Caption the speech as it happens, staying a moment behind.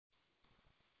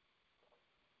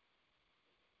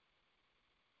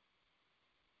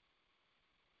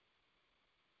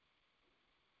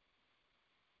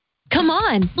Come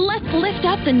on, let's lift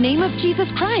up the name of Jesus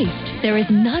Christ. There is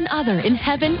none other in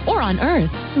heaven or on earth.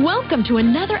 Welcome to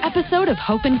another episode of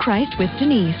Hope in Christ with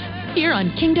Denise, here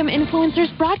on Kingdom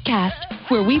Influencers Broadcast,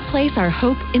 where we place our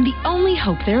hope in the only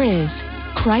hope there is,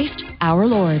 Christ our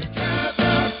Lord.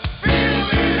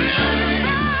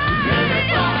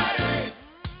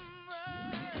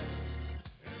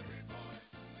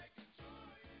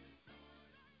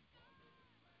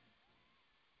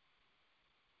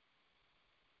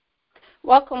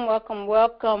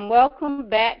 Welcome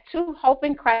back to Hope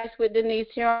in Christ with Denise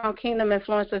here on Kingdom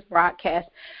Influencers Broadcast.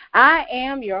 I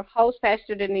am your host,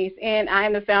 Pastor Denise, and I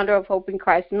am the founder of Hope in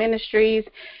Christ Ministries.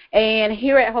 And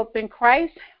here at Hope in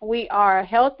Christ, we are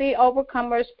healthy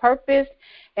overcomers, purpose,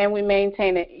 and we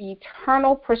maintain an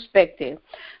eternal perspective.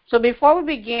 So before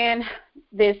we begin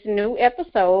this new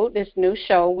episode, this new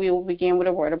show, we will begin with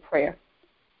a word of prayer.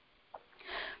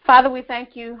 Father, we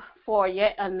thank you for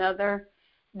yet another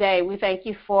day. We thank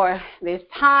you for this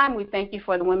time. We thank you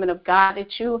for the women of God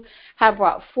that you have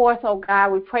brought forth, oh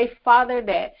God. We pray, Father,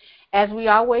 that as we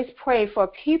always pray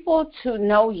for people to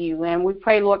know you, and we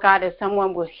pray, Lord God, that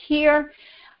someone will hear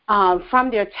from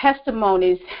their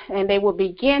testimonies and they will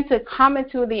begin to come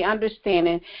into the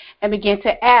understanding and begin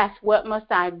to ask, what must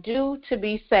I do to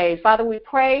be saved? Father, we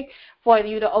pray for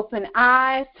you to open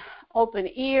eyes, open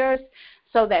ears,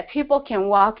 so that people can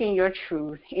walk in your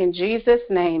truth. In Jesus'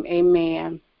 name,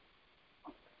 amen.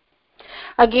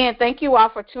 Again, thank you all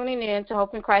for tuning in to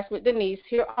Hope in Christ with Denise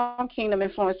here on Kingdom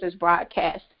Influencers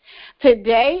Broadcast.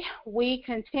 Today, we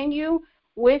continue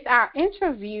with our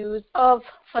interviews of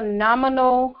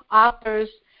phenomenal authors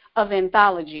of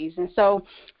anthologies. And so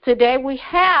today we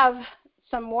have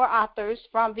some more authors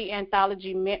from the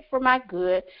anthology Meant for My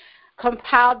Good,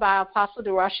 compiled by Apostle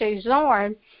Durache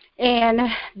Zorn. And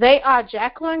they are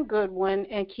Jacqueline Goodwin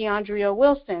and Keiaundria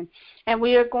Wilson. And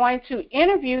we are going to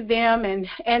interview them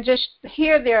and just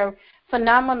hear their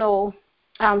phenomenal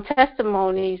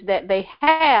testimonies that they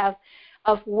have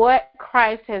of what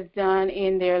Christ has done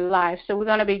in their life. So we're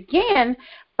going to begin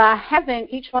by having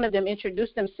each one of them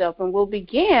introduce themselves. And we'll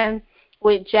begin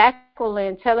with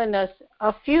Jacqueline telling us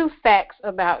a few facts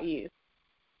about you.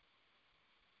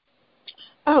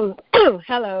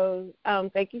 Hello.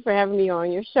 Thank you for having me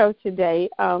on your show today.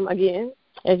 Again,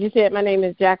 as you said, my name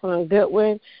is Jacqueline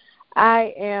Goodwin.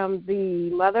 I am the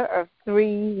mother of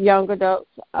 3 young adults,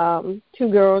 2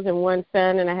 girls and 1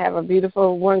 son, and I have a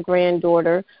beautiful 1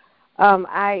 granddaughter.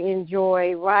 I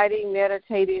enjoy writing,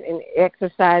 meditating, and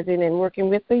exercising and working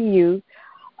with the youth.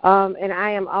 And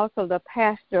I am also the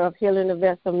pastor of Healing the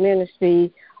Vessel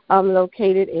Ministry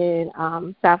located in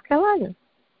South Carolina.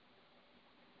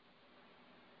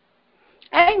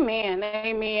 Amen.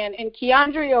 And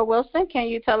Keiaundria Wilson, can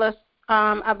you tell us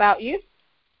about you?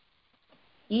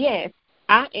 Yes,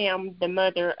 I am the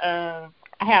mother of,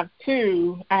 I have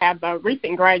 2. I have a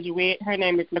recent graduate. Her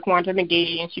name is LaQuandra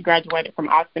McGee, and she graduated from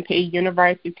Austin Peay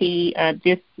University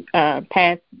this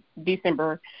past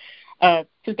December of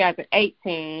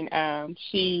 2018.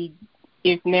 She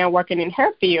is now working in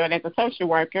her field as a social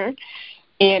worker.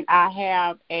 And I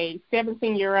have a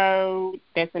 17-year-old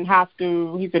that's in high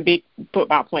school. He's a big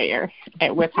football player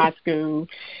at West High School.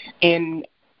 And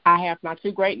I have my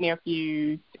 2 great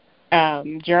nephews,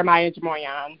 Jeremiah and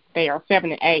Jamoyan. They are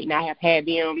 7 and 8, and I have had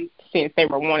them since they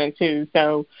were 1 and 2.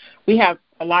 So we have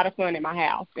a lot of fun in my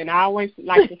house. And I always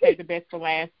like to say the best for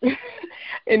last.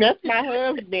 And that's my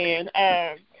husband.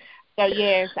 So,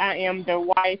 yes, I am the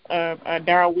wife of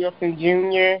Darryl Wilson,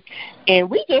 Jr., and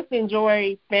we just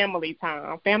enjoy family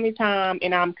time,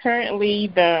 and I'm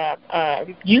currently the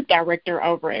youth director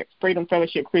over at Freedom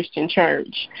Fellowship Christian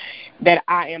Church that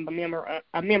I am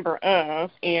a member of,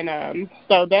 and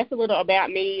so that's a little about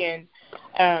me, and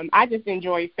I just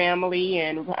enjoy family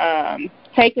and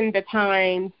taking the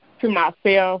time to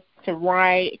myself to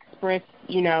write, express,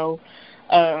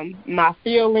 my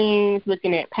feelings,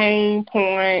 looking at pain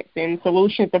points and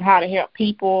solutions of how to help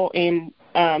people and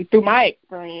through my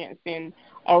experience in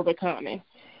overcoming.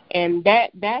 And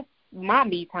that's my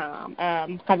me time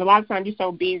because a lot of times you're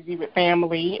so busy with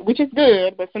family, which is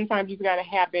good, but sometimes you've got to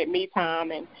have that me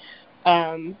time,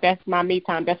 and that's my me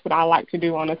time. That's what I like to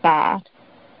do on the side.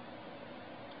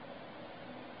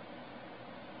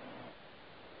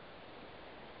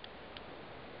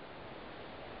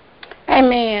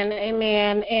 Amen.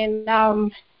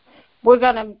 And we're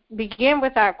going to begin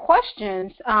with our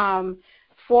questions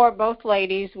for both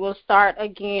ladies. We'll start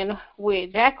again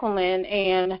with Jacqueline.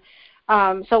 And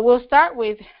so we'll start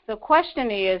with, the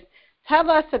question is, tell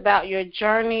us about your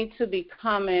journey to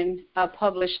becoming a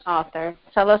published author.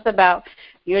 Tell us about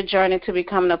your journey to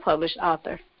becoming a published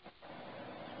author.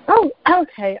 Oh,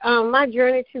 okay. My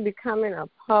journey to becoming a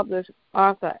published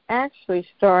author actually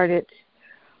started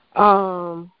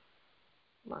about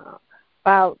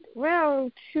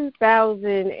around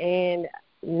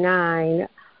 2009.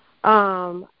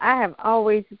 I have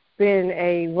always been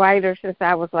a writer since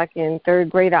I was like in third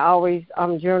grade. I always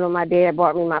journal. My dad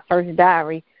bought me my first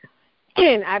diary,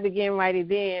 and I began writing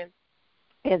then,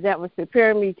 as that was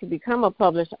preparing me to become a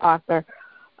published author.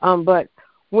 But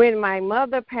when my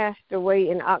mother passed away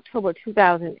in October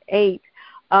 2008,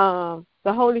 the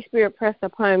Holy Spirit pressed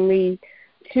upon me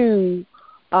to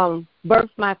birth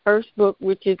my first book,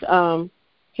 which is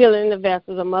Healing the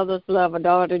Vessels, A Mother's Love, A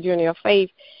Daughter's Journey of Faith.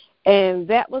 And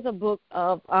that was a book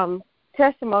of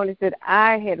testimonies that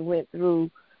I had went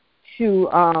through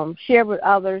to share with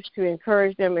others, to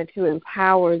encourage them and to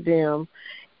empower them.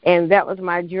 And that was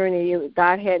my journey.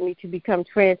 God had me to become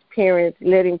transparent,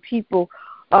 letting people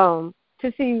to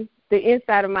see the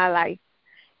inside of my life.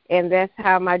 And that's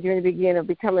how my journey began of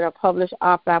becoming a published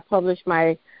author. I published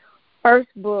my first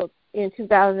book in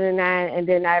 2009, and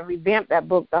then I revamped that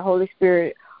book. The Holy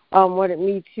Spirit wanted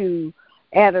me to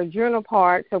add a journal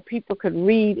part so people could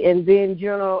read and then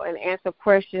journal and answer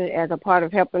questions as a part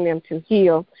of helping them to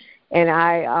heal. And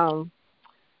I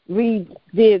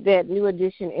redid that new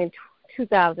edition in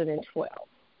 2012.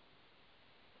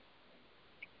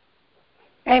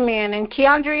 Amen. And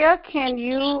Keiaundria, can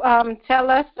you tell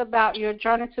us about your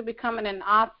journey to becoming an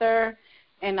author?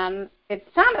 And it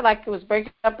sounded like it was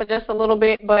breaking up just a little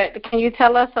bit, but can you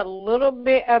tell us a little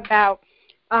bit about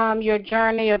your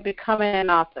journey of becoming an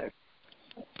author?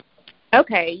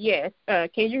 Okay, yes. Can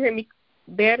you hear me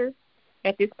better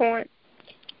at this point?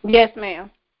 Yes,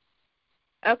 ma'am.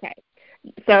 Okay.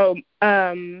 So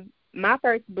my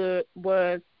first book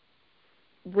was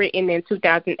written in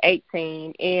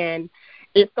 2018, and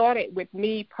it started with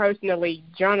me personally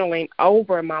journaling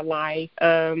over my life.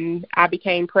 I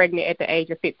became pregnant at the age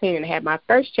of 15 and had my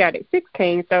first child at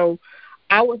 16, so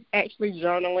I was actually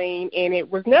journaling, and it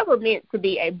was never meant to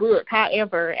be a book.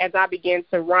 However, as I began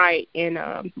to write and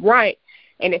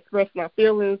express my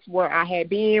feelings, where I had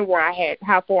been,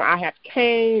 how far I have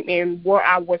came, and where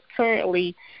I was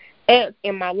currently at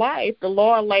in my life, the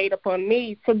Lord laid upon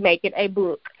me to make it a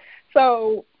book.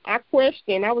 So I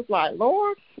questioned. I was like,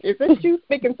 Lord, is this you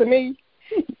speaking to me?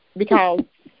 Because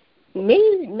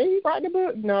me writing a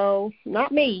book? No,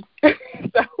 not me. So,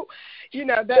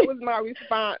 that was my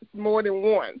response more than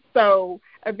once. So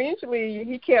eventually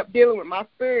he kept dealing with my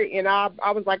spirit, and I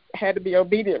was like, had to be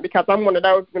obedient, because I'm one of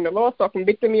those, when the Lord starts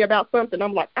convicting me about something,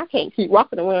 I'm like, I can't keep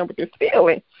walking around with this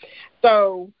feeling.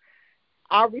 So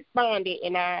I responded,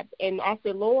 and I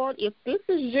said, Lord, if this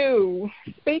is you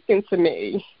speaking to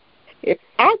me, if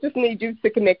I just need you to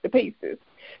connect the pieces.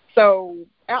 So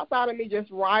outside of me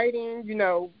just writing,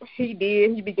 he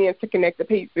began to connect the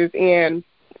pieces, and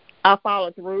I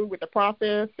followed through with the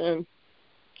process, and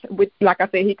like I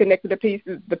said, he connected the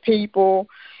pieces, the people,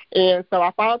 and so I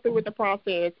followed through with the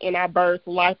process, and I birthed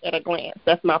Life at a Glance.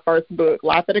 That's my first book,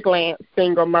 Life at a Glance,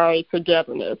 Single, Married,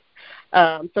 Togetherness.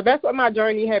 So that's what my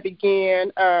journey had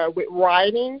began with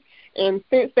writing, and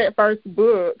since that first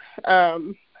book,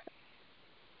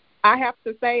 I have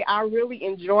to say I really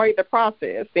enjoyed the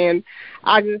process, and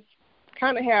I just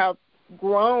kind of have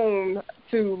grown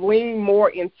to lean more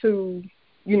into,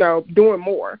 doing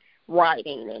more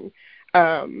writing,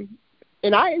 and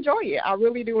I enjoy it. I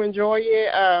really do enjoy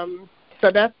it.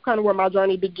 So that's kind of where my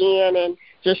journey began, and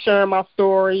just sharing my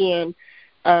story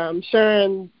and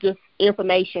sharing just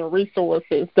information,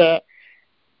 resources that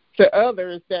to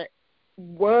others that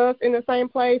was in the same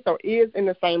place or is in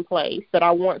the same place that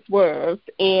I once was,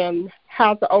 and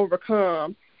how to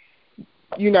overcome,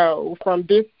 from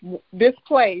this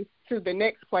place to the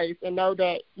next place, and know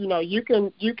that you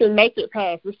can make it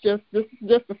past. This is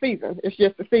just the season. It's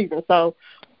just the season. So,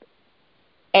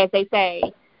 as they say,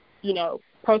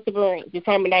 perseverance,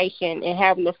 determination, and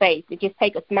having the faith. It just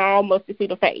takes a small mustard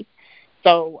seed of faith.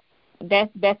 So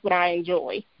that's what I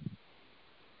enjoy,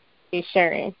 is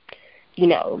sharing,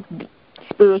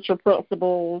 spiritual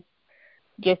principles,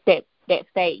 just that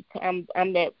faith. I'm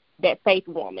that faith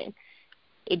woman.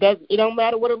 It don't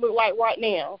matter what it look like right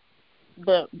now,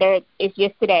 but it's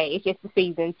just today. It's just the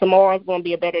season. Tomorrow's going to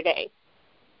be a better day.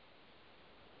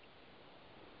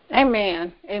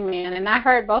 Amen. Amen. And I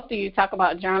heard both of you talk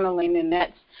about journaling, and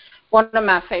that's one of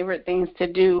my favorite things to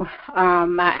do.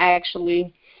 I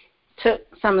actually took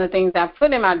some of the things I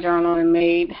put in my journal and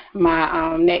made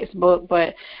my next book,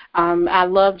 but I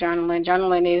love journaling.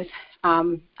 Journaling is,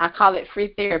 I call it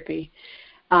free therapy.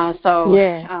 I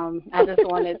just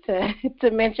wanted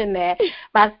to mention that.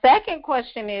 My second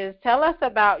question is, tell us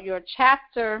about your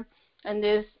chapter in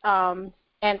this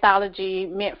anthology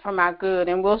Meant for My Good.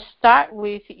 And we'll start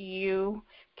with you,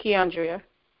 Keiaundria.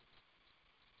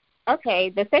 Okay,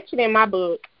 the section in my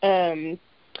book, the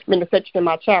section in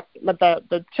my chapter, but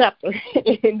the chapter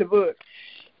in the book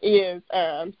is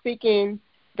seeking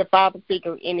the father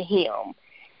figure in him.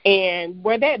 And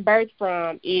where that birthed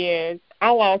from is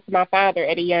I lost my father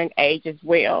at a young age as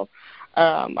well.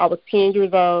 I was 10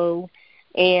 years old,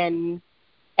 and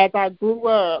as I grew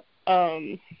up,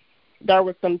 there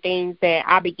were some things that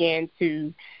I began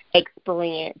to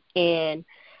experience, and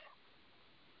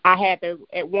I had to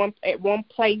at one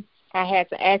place I had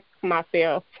to ask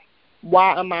myself,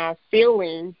 why am I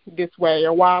feeling this way,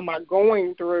 or why am I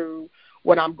going through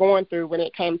what I'm going through when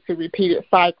it came to repeated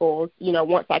cycles,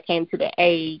 once I came to the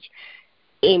age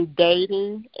in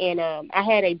dating. And I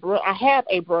have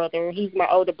a brother. He's my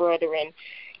older brother, and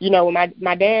when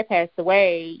my dad passed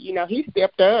away, he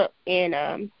stepped up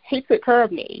and he took care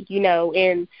of me,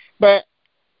 but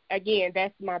again,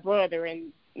 that's my brother,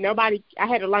 and I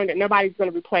had to learn that nobody's going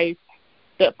to replace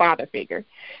that father figure.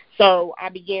 So I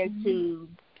began to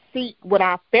seek what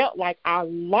I felt like I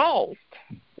lost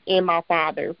in my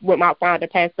father. When my father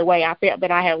passed away, I felt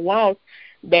that I had lost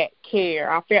that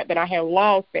care. I felt that I had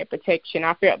lost that protection.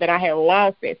 I felt that I had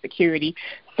lost that security.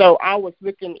 So I was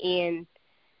looking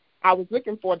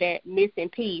for that missing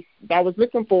piece. I was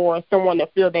looking for someone to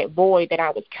fill that void that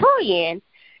I was carrying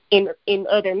in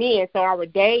other men. So I was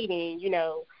dating,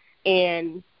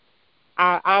 and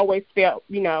I always felt,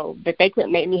 that they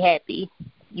couldn't make me happy,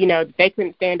 that they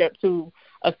couldn't stand up to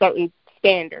a certain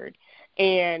standard.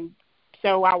 And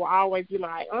so I would always be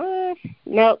like,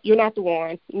 no, you're not the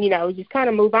one, just kind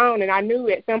of move on. And I knew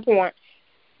at some point,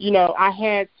 I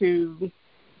had to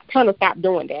kind of stop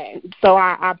doing that. So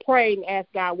I prayed and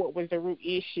asked God what was the root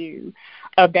issue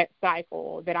of that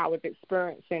cycle that I was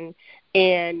experiencing.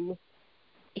 And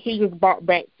he just brought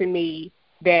back to me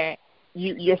that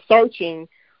you're searching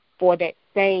for that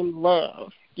same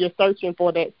love. You're searching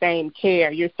for that same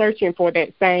care. You're searching for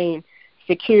that same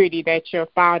security that your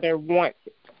father once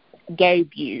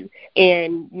gave you.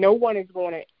 And no one is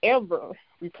going to ever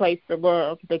replace the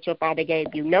love that your father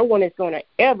gave you. No one is going to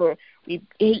ever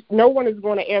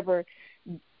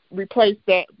replace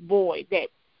that void that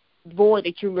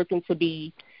you're looking to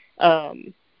be, that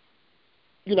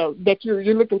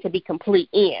you're looking to be complete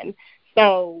in.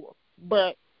 So,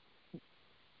 but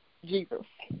Jesus.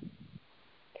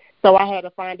 So I had to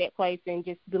find that place and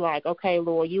just be like, okay,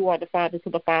 Lord, you are the father to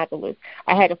the fatherless.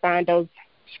 I had to find those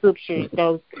scriptures,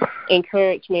 those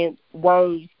encouragement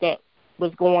words that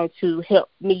was going to help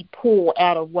me pull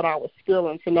out of what I was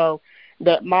feeling, to know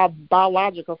that my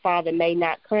biological father may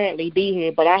not currently be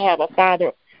here, but I have a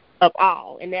father of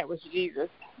all, and that was Jesus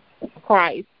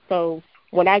Christ. So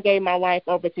when I gave my life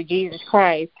over to Jesus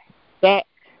Christ,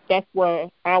 that's where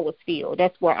I was filled.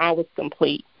 That's where I was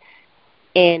complete.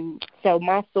 And so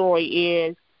my story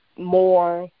is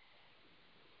more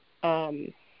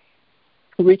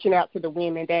reaching out to the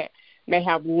women that may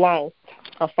have lost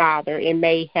a father and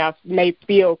may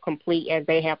feel complete as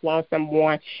they have lost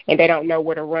someone and they don't know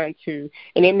where to run to.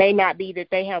 And it may not be that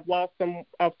they have lost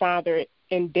a father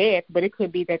in death, but it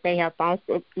could be that they have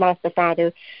lost a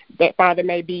father. That father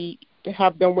may be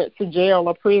have them went to jail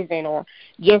or prison, or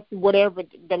just whatever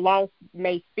the loss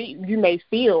you may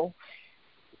feel.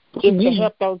 It's to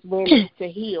help those women to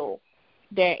heal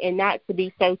that and not to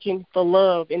be searching for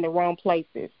love in the wrong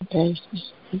places.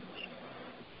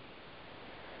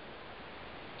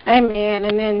 Amen.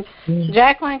 And then,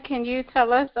 Jacqueline, can you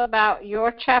tell us about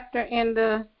your chapter in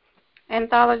the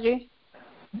anthology?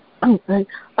 Okay.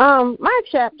 My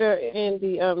chapter in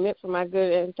the Meant for My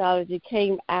Good anthology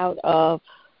came out of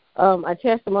a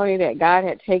testimony that God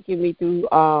had taken me through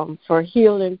for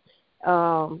healing,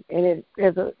 and it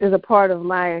is a part of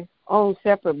my own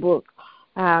separate book.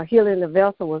 Healing the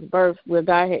Vessel was birthed, where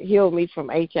God had healed me from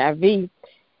HIV,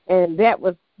 and that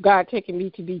was God taking me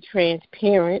to be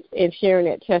transparent and sharing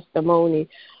that testimony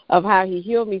of how he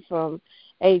healed me from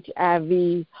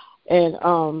HIV,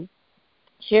 and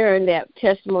sharing that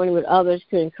testimony with others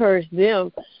to encourage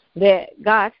them that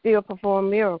God still performs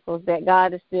miracles, that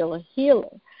God is still a healer,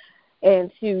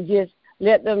 and to just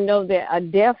let them know that a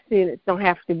death sentence don't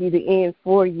have to be the end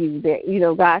for you, that,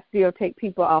 God still take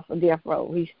people off of death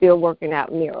row. He's still working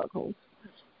out miracles.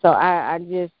 So I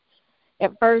just,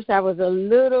 at first I was a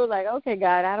little like, okay,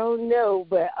 God, I don't know.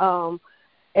 But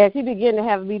as he began to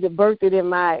have me to birth it in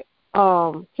my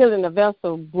Healing the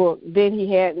Vessel book, then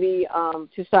he had me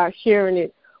to start sharing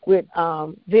it with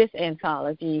this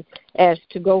anthology as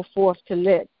to go forth to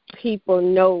let people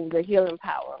know the healing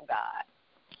power of God.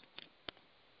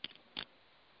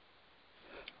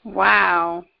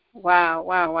 Wow.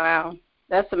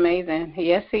 That's amazing.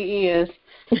 Yes, He is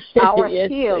our Yes,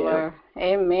 healer.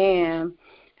 Amen.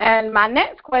 And my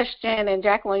next question, and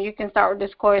Jacqueline, you can start with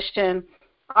this question.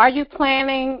 Are you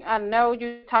planning, I know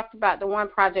you talked about the one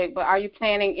project, but are you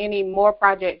planning any more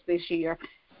projects this year,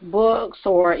 books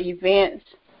or events?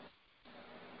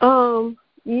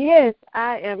 Yes,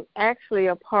 I am actually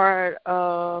a part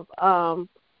of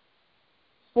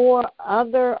 4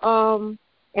 other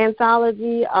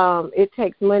anthology. It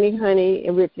Takes Money, Honey,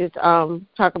 which is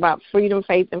talk about freedom,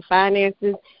 faith, and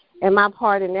finances. And my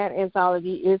part in that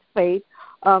anthology is faith.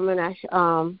 And I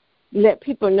let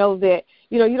people know that,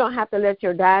 you don't have to let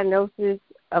your diagnosis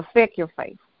affect your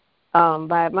faith.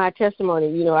 By my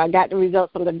testimony, I got the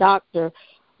results from the doctor,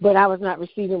 but I was not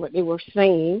receiving what they were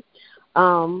saying.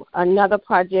 Another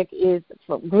project is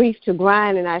From Grief to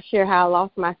Grind, and I share how I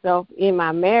lost myself in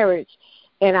my marriage.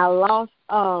 And I lost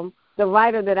the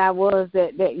writer that I was,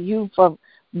 that youth of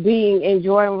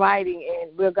enjoying writing,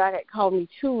 and where God had called me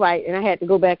to write, and I had to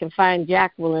go back and find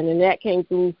Jacqueline, and that came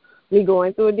through me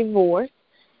going through a divorce.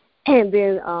 And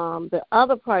then the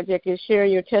other project is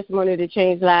Sharing Your Testimony to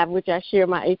Change Lives, which I share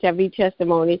my HIV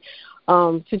testimony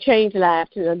to change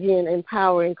lives, to, again,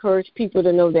 empower, encourage people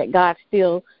to know that God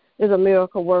still is a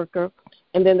miracle worker.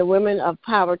 And then the Women of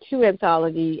Power 2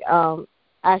 anthology,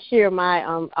 I share my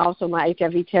also my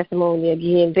HIV testimony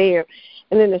again there.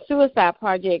 And then the Suicide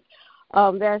Project,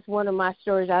 that's one of my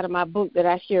stories out of my book that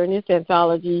I share in this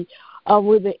anthology,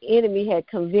 where the enemy had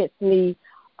convinced me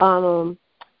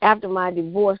after my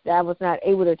divorce that I was not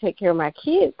able to take care of my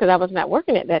kids because I was not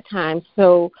working at that time.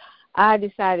 So I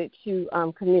decided to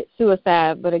commit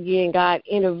suicide. But again, God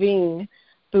intervened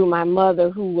through my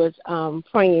mother, who was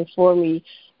praying for me.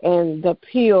 And the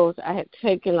pills, I had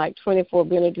taken like 24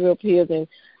 Benadryl pills, and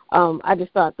I just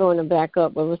started throwing them back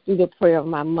up. But it was through the prayer of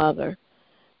my mother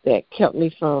that kept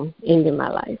me from ending my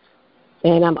life.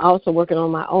 And I'm also working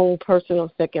on my own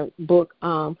personal second book,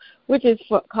 which is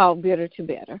called Bitter to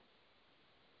Better.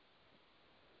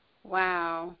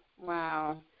 Wow.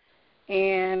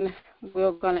 And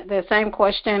the same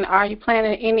question, are you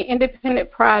planning any independent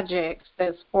projects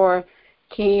that's for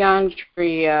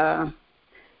Keiaundria?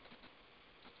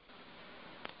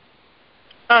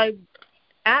 I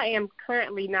am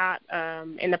currently not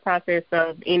in the process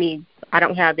of I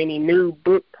don't have any new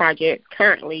book projects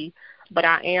currently, but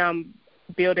I am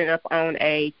building up on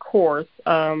a course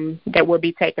that will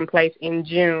be taking place in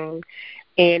June,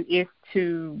 and it's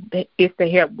to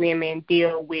help women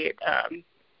deal with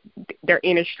their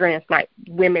inner strengths, like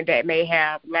women that may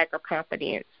have lack of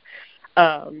confidence,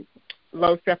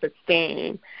 low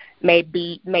self-esteem, may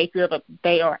feel that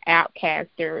they are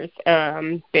outcasters,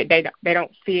 that they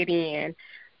don't fit in.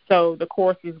 So the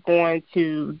course is going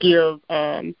to give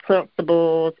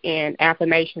principles and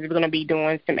affirmations. We're going to be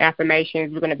doing some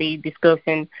affirmations. We're going to be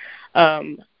discussing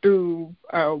through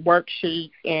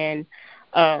worksheets and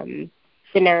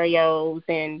scenarios,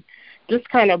 and just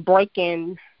kind of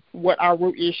breaking what our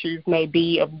root issues may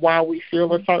be of why we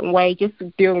feel a certain way, just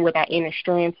dealing with our inner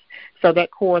strengths. So that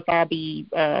course, I'll be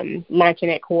launching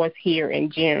that course here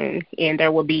in June, and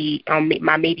there will be on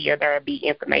my media, there will be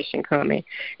information coming,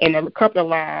 and a couple of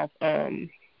live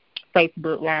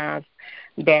Facebook lives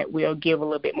that will give a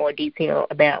little bit more detail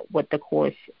about what the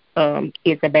course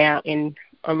is about, and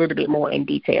a little bit more in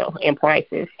detail and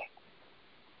prices.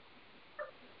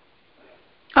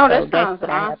 Oh, that sounds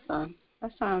awesome.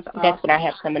 That sounds awesome. That's what I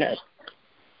have coming up.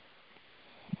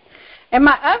 And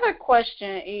my other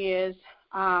question is,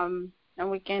 and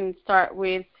we can start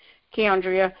with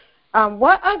Keiaundria,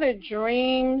 what other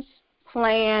dreams,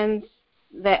 plans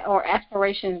or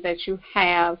aspirations that you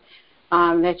have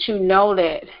that you know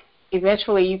that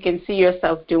eventually you can see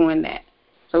yourself doing that?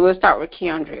 So we'll start with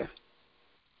Keiaundria.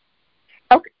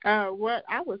 Okay. What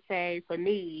I would say for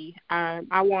me,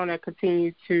 I want to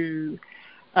continue to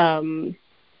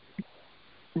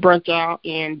branch out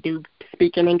and do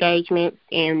speaking engagements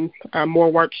and more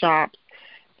workshops.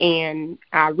 And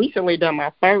I recently done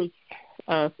my first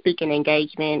speaking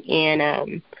engagement,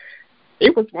 and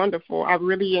it was wonderful. I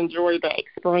really enjoyed the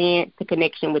experience, the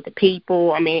connection with the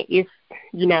people. I mean, it's,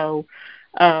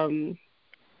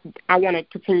 I want to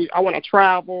continue. I want to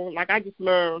travel. Like, I just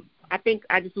love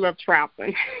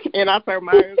traveling. And I told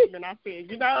my husband, I said,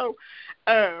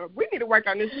 we need to work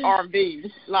on this RV.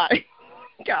 Like,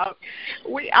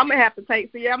 I'm gonna have to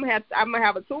I'm gonna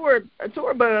have a tour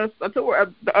bus, a tour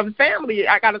of the family.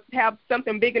 I gotta have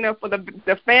something big enough for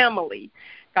the family,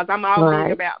 because I'm all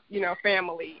big about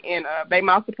family, and they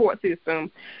my support system,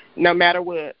 no matter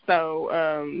what.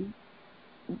 So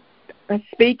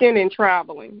speaking and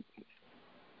traveling.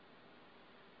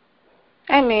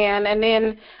 Amen. And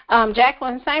then,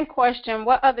 Jacqueline, same question.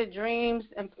 What other dreams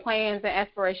and plans and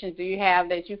aspirations do you have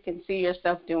that you can see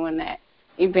yourself doing that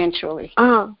eventually?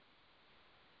 Some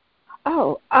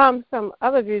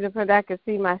other dreams that I could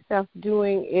see myself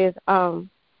doing is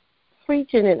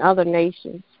preaching in other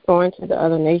nations, going to the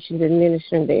other nations and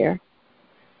ministering there,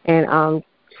 and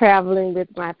traveling with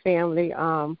my family.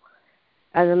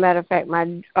 As a matter of fact,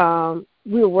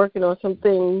 we were working on some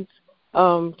things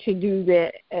to do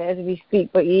that as we speak.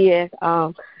 But yes,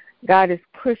 God is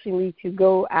pushing me to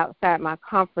go outside my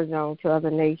comfort zone to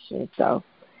other nations. So,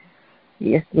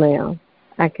 yes, ma'am,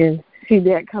 I can see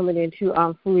that coming into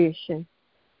fruition.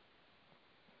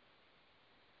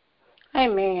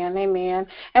 Amen, amen.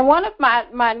 And one of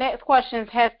my next questions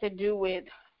has to do with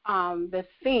the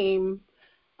theme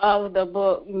of the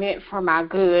book, Meant for My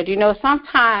Good. You know,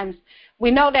 sometimes we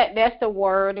know that that's the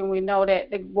word, and we know that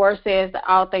the word says that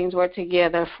all things work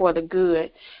together for the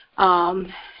good. But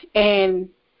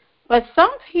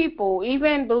some people,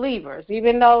 even believers,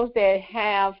 even those that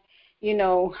have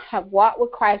walked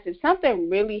with Christ, if something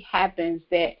really happens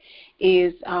that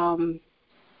is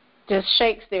just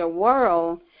shakes their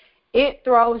world, it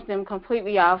throws them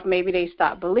completely off. Maybe they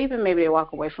stop believing. Maybe they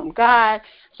walk away from God.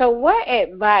 So what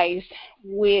advice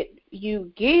would you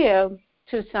give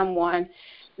to someone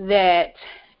that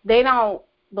they don't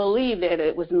believe that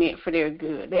it was meant for their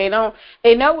good? They know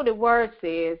what the word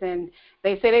says, and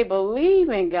they say they believe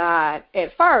in God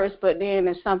at first, but then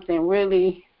if something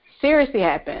really seriously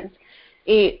happens,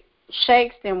 it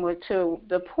shakes them to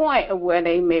the point of where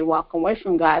they may walk away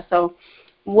from God. So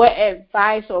what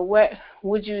advice or what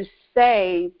would you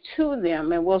say to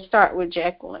them? And we'll start with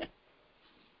Jacqueline.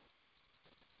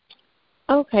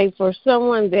 Okay, for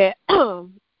someone that,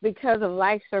 because of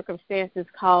life circumstances,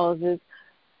 causes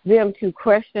them to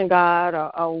question God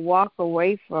or walk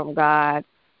away from God,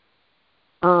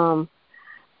 I've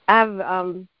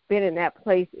been in that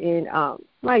place in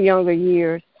my younger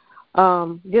years,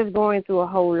 just going through a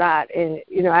whole lot. And,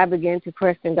 I began to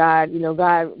question God,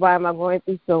 God, why am I going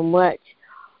through so much?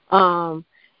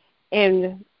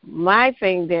 And my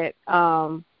thing that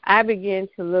I began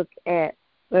to look at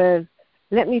was,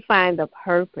 let me find the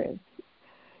purpose.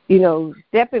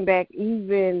 Stepping back,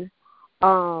 even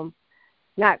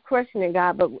not questioning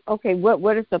God, but okay,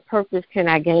 what is the purpose can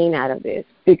I gain out of this?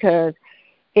 Because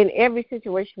in every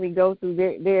situation we go through,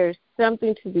 there's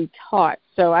something to be taught.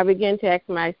 So I began to ask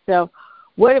myself,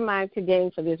 what am I to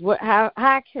gain for this?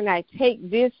 How can I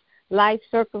take this life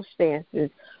circumstances,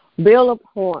 build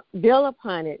upon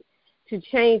it to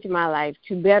change my life,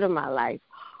 to better my life?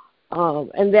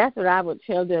 And that's what I would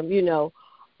tell them,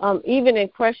 even in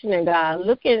questioning God,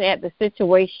 looking at the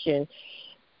situation,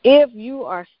 if you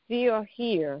are still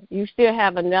here, you still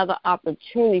have another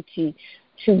opportunity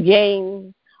to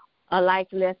gain a life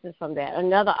lesson from that,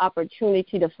 another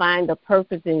opportunity to find the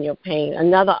purpose in your pain,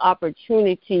 another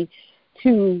opportunity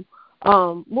to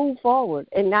move forward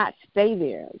and not stay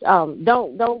there.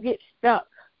 Don't get stuck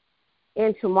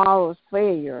in tomorrow's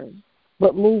failure,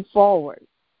 but move forward.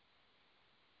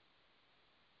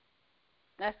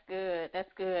 That's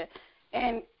good.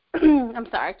 And I'm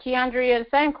sorry, Keiaundria, the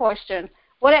same question.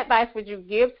 What advice would you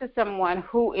give to someone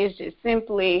who is just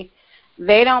simply,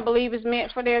 they don't believe it's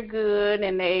meant for their good,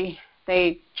 and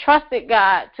they trusted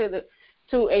God to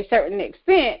a certain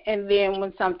extent, and then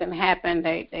when something happened,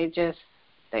 they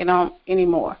don't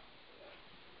anymore?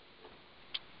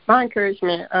 My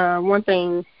encouragement, one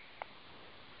thing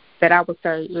that I would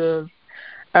say is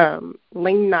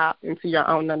lean not into your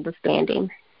own understanding.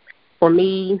 For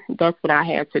me, that's what I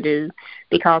had to do,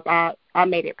 because I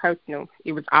made it personal.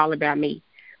 It was all about me.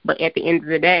 But at the end of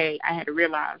the day, I had to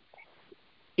realize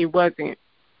it wasn't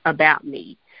about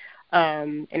me.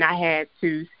 And I had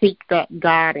to seek that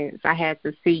guidance. I had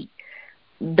to seek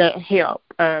that help.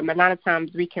 A lot of times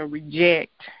we can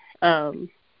reject the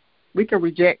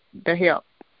help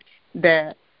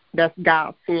that's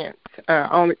God sent,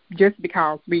 only just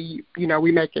because we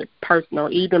make it personal,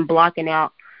 even blocking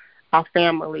out our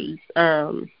families.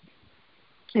 And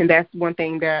that's one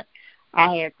thing that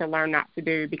I had to learn not to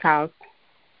do, because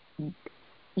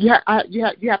you have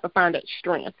to find that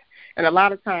strength. And a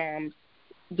lot of times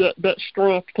that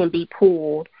strength can be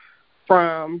pulled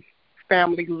from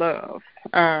family love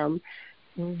to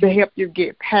help you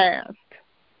get past.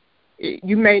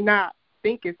 You may not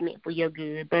think it's meant for your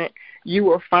good, but you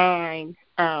will find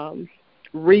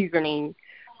reasoning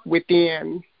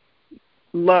within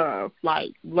love,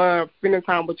 like love, spending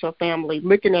time with your family,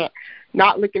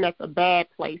 not looking at the bad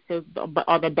places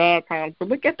or the bad times, but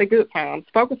look at the good times.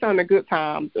 Focus on the good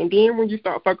times. And then when you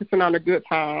start focusing on the good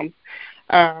times,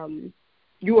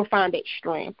 you will find that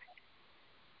strength.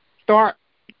 start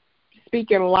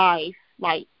speaking life,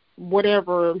 like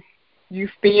whatever you're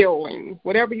feeling,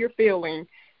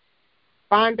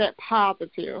 find that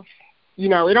positive.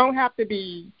 It don't have to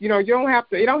be, it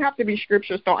don't have to be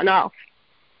scripture starting off,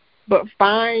 but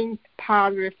find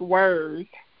positive words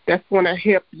that's going to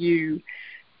help you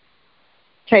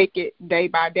take it day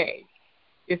by day.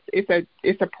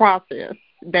 It's a process,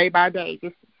 day by day.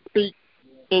 Just speak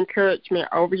encouragement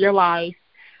over your life.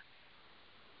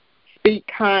 Speak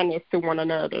kindness to one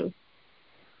another.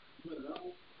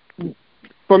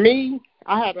 For me,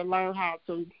 I had to learn how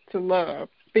to love.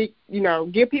 Speak,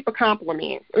 give people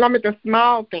compliments. The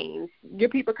small things.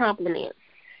 Give people compliments.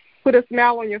 Put a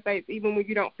smile on your face even when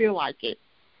you don't feel like it.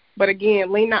 But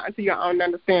again, lean not into your own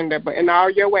understanding, but in all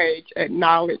your ways,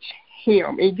 acknowledge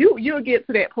Him. And you'll get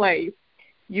to that place.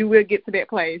 You will get to that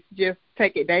place. Just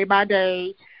take it day by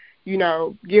day.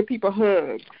 Give people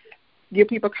hugs. Give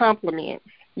people compliments.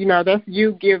 That's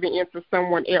you giving into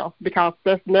someone else, because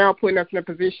that's now putting us in a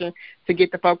position to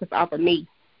get the focus off of me.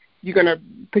 You're going to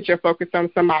put your focus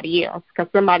on somebody else,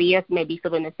 because somebody else may be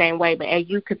feeling the same way. But as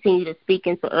you continue to speak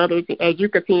into others, as you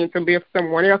continue to lift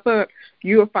someone else up,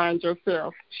 you'll find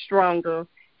yourself stronger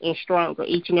and stronger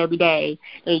each and every day.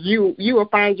 And you will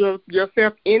find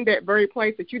yourself in that very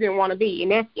place that you didn't want to be,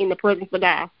 and that's in the presence of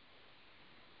God.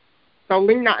 So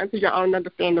lean not into your own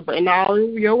understanding, but in all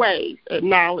your ways,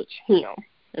 acknowledge Him.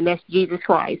 And that's Jesus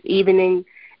Christ. Even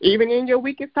in your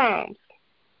weakest times,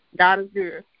 God is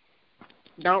good.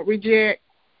 Don't reject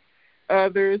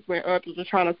others when others are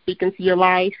trying to speak into your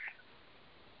life.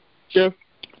 Just,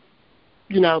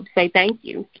 say thank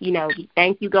you.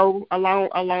 Thank you go a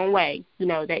long way.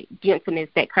 That gentleness,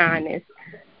 that kindness.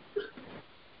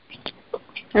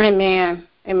 Amen.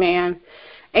 Amen.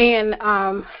 And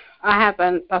I have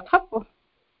a couple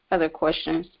other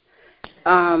questions.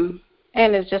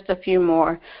 And it's just a few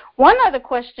more. One other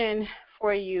question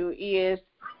for you is,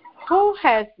 who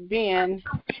has been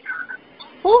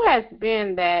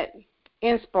that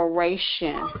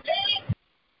inspiration?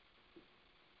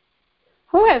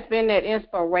 Who has been that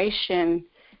inspiration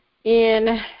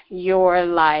in your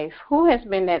life? Who has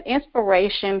been that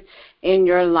inspiration in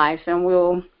your life? And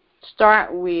we'll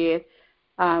start with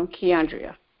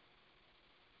Keiaundria.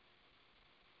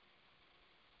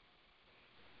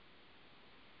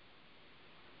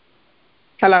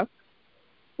 Hello?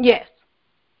 Yes.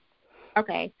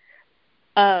 Okay.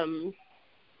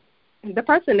 The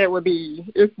person that would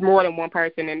be, it's more than one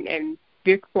person, and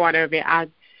this part of it, I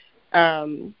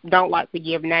don't like to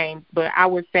give names, but I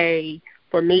would say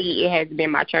for me it has been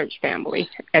my church family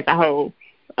as a whole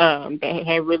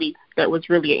that was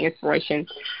really an inspiration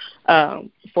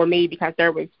for me, because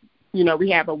there was, we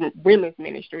have a women's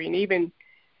ministry, and even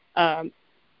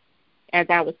as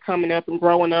I was coming up and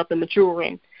growing up and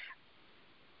maturing,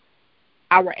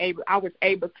 I was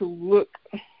able to look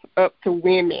up to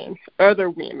women, other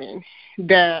women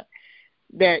that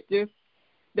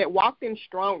walked in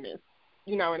strongness,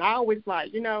 and I always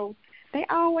like, they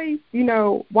always,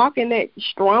 walk in that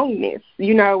strongness,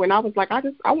 and I was like,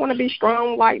 I want to be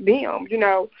strong like them,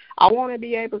 I want to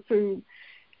be able to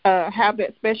have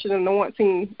that special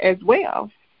anointing as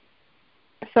well.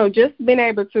 So just being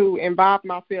able to involve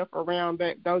myself around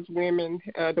those women,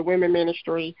 the women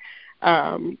ministry,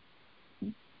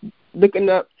 looking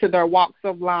up to their walks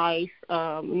of life,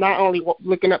 not only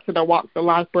looking up to their walks of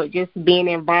life, but just being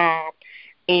involved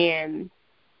in,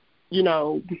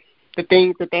 the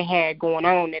things that they had going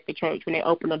on at the church when they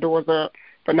opened the doors up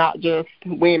for not just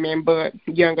women, but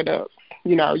young adults,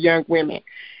 young women,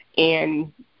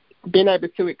 and being able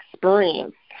to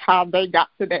experience how they got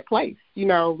to that place,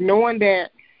 knowing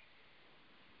that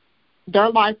their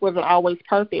life wasn't always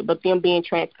perfect, but them being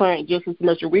transparent just as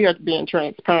much as we are being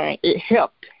transparent, it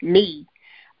helped me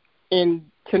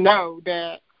to know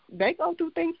that they go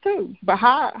through things too. But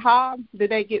how did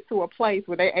they get to a place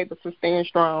where they're able to stand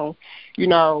strong,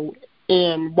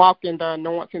 and walk in the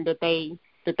anointing that they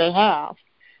have?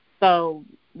 So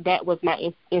that was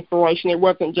my inspiration. It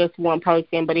wasn't just one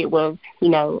person, but it was,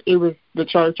 it was the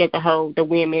church as a whole, the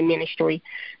women ministry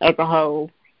as a whole.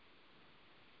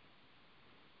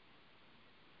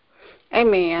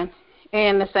 Amen.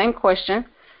 And the same question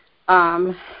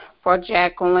for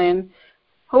Jacqueline.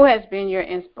 Who has been your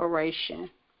inspiration?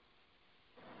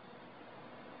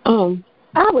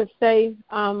 I would say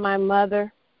my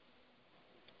mother.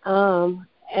 And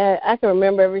I can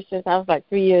remember ever since I was like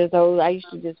 3 years old, I used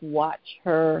to just watch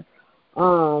her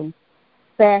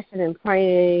fasting and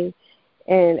praying,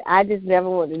 and I just never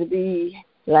wanted to be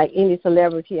like any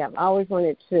celebrity. I've always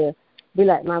wanted to be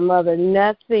like my mother.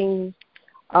 Nothing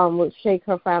would shake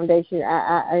her foundation.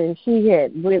 And she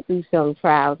had went through some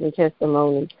trials and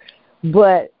testimonies,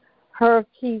 But her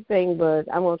key thing was,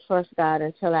 I'm going to trust God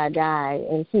until I die,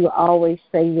 and she would always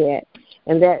say that.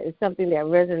 And that is something that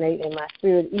resonates in my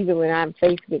spirit, even when I'm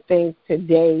faced with things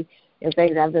today and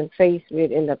things I've been faced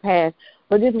with in the past.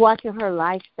 But just watching her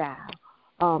lifestyle,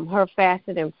 her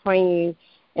fasting and praying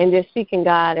and just seeking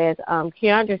God, as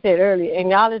Keiaundria said earlier,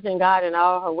 acknowledging God in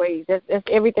all her ways. That's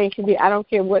everything she did. I don't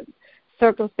care what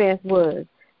circumstance was.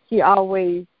 She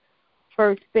always,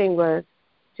 first thing was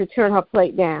to turn her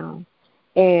plate down.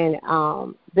 And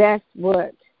that's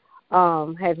what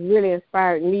has really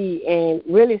inspired me and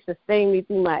really sustained me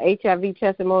through my HIV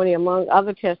testimony, among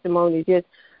other testimonies, just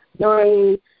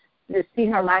knowing to see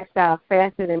her lifestyle,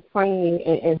 fasting and praying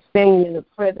and staying in the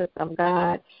presence of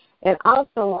God. And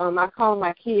also, I call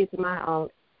my kids my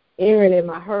Aaron and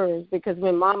my hers, because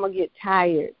when Mama get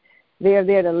tired, they're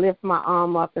there to lift my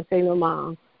arm up and say, no,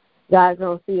 Mom, God's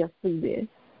going to see us through this.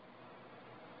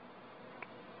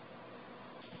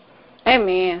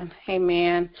 Amen.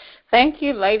 Amen. Thank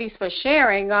you, ladies, for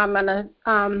sharing. I'm going to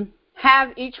have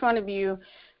each one of you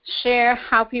share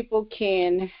how people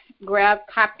can grab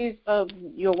copies of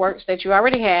your works that you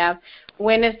already have,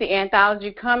 when is the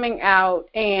anthology coming out,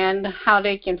 and how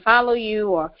they can follow you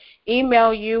or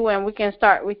email you. And we can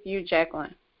start with you,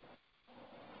 Jacqueline.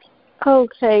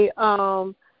 Okay.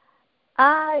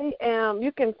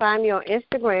 You can find me on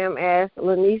Instagram as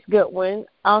Lanice Goodwin.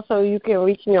 Also, you can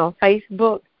reach me on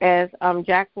Facebook as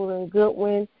Jacqueline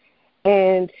Goodwin.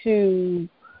 And to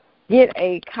get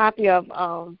a copy of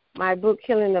my book,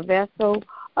 Healing the Vessel,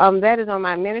 that is on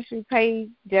my ministry page,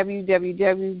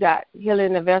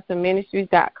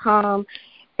 www.healingthevesselministries.com.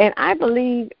 And I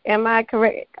believe, am I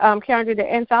correct, Keiaundria,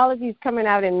 the anthology is coming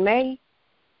out in May?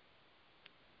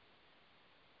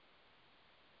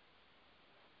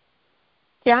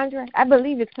 Keiaundria, I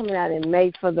believe it's coming out in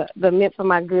May for the Meant for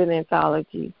My Good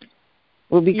anthology.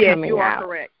 Will be coming out. Yes, you are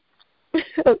correct.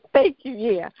 Thank you.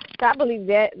 Yeah, so I believe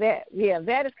that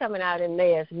is coming out in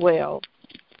May as well.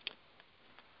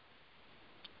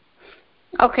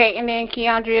 Okay, and then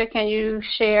Keiaundria, can you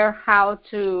share how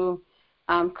to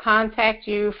contact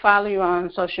you, follow you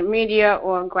on social media,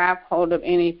 or grab hold of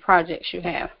any projects you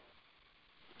have?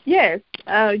 Yes,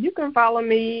 you can follow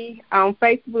me on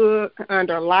Facebook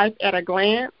under Life at a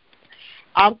Glance.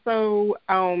 Also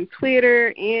on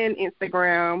Twitter and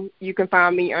Instagram, you can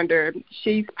find me under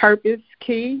She's Purpose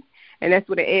Key, and that's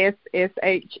with an S,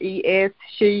 S-H-E-S,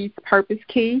 She's Purpose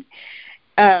Key.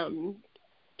 And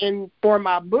for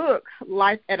my book,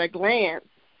 Life at a Glance,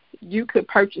 you could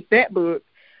purchase that book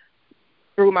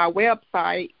through my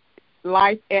website,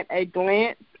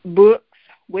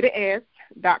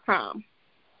 lifeataglancebooks.com.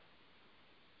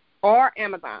 or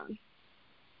Amazon.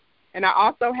 And I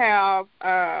also have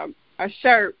a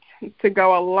shirt to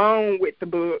go along with the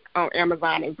book on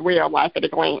Amazon as well, Life at a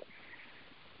Glance.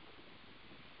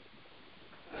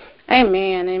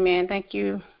 Amen, amen. Thank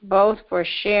you both for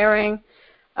sharing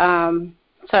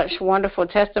such wonderful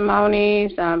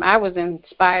testimonies. I was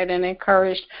inspired and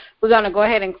encouraged. We're going to go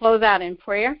ahead and close out in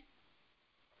prayer.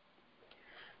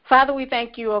 Father, we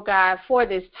thank you, oh God, for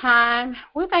this time.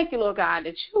 We thank you, Lord God,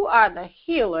 that you are the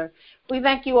healer. We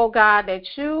thank you, oh God, that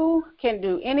you can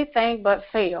do anything but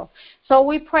fail. So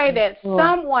we pray that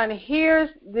someone hears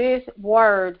this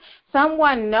word.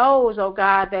 Someone knows, oh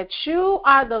God, that you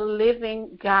are the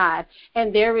living God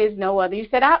and there is no other. You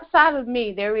said, outside of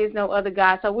me, there is no other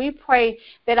God. So we pray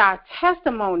that our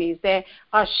testimonies that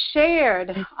are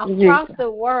shared across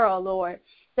the world, Lord,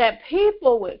 that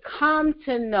people would come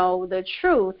to know the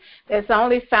truth that's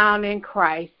only found in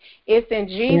Christ. It's in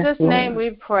Jesus' name we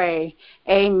pray.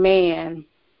 Amen.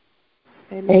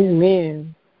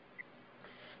 Amen.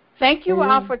 Thank you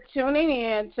all for tuning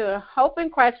in to Hope in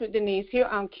Christ with Denise here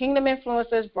on Kingdom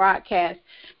Influencers broadcast.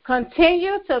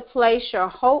 Continue to place your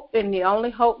hope in the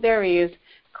only hope there is,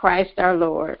 Christ our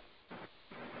Lord.